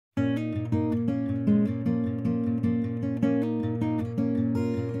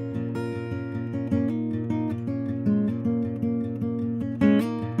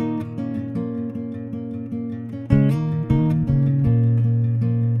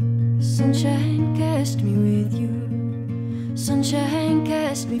Sunshine cast me with you. Sunshine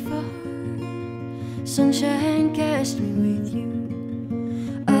cast me far. Sunshine cast me with you.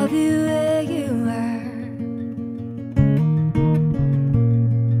 I'll be where you are.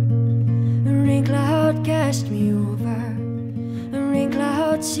 A rain cloud cast me over. A rain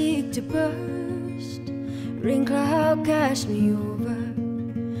cloud seek to burst. Rain cloud cast me over.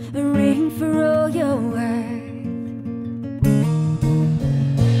 A rain for all your worth.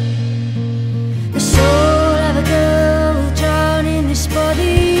 This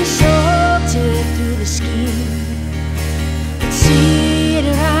body soaked through the skin. But see in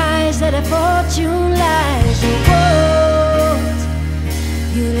her eyes that a fortune lies. And won't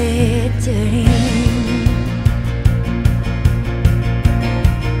you let her in?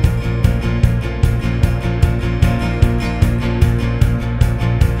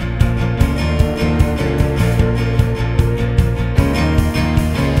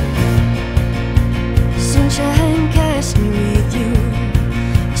 Sunshine cast me with you.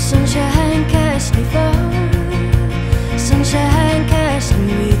 Sunshine cast me far. Sunshine cast me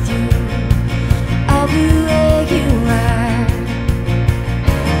with you. I'll be where you are.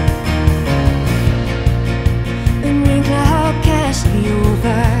 And rain cloud cast me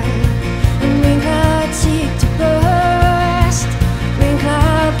over. And rain cloud seek to burst. Rain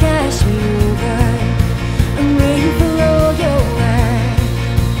cloud cast me over. And rain for all your worth.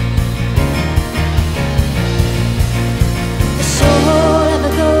 The soul of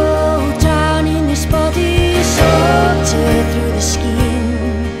a girl drowned in this body, soaked through the skin.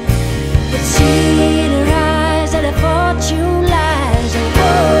 But see in her eyes that a fortune lies. And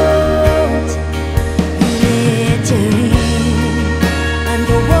won't you let her in? And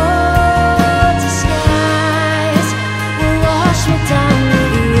the water skies will wash me down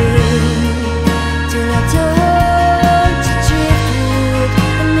with the rain, till I turn to driftwood.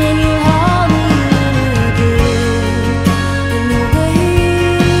 And then you haul me in again. And the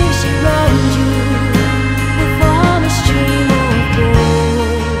waves around you will form a stream of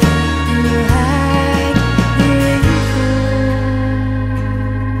gold. And you hide the rainfall.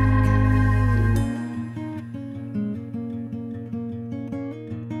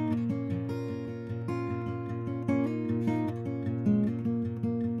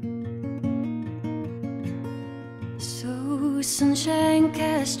 So sunshine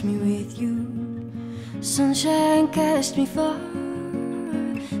cast me with you. Sunshine cast me far.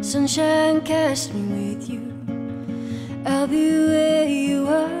 Sunshine cast me with you. I'll be where you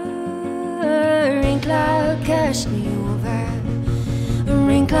are. Rain cloud cast me over. A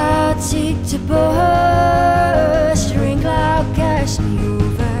rain cloud seek to burst. Rain cloud cast me over.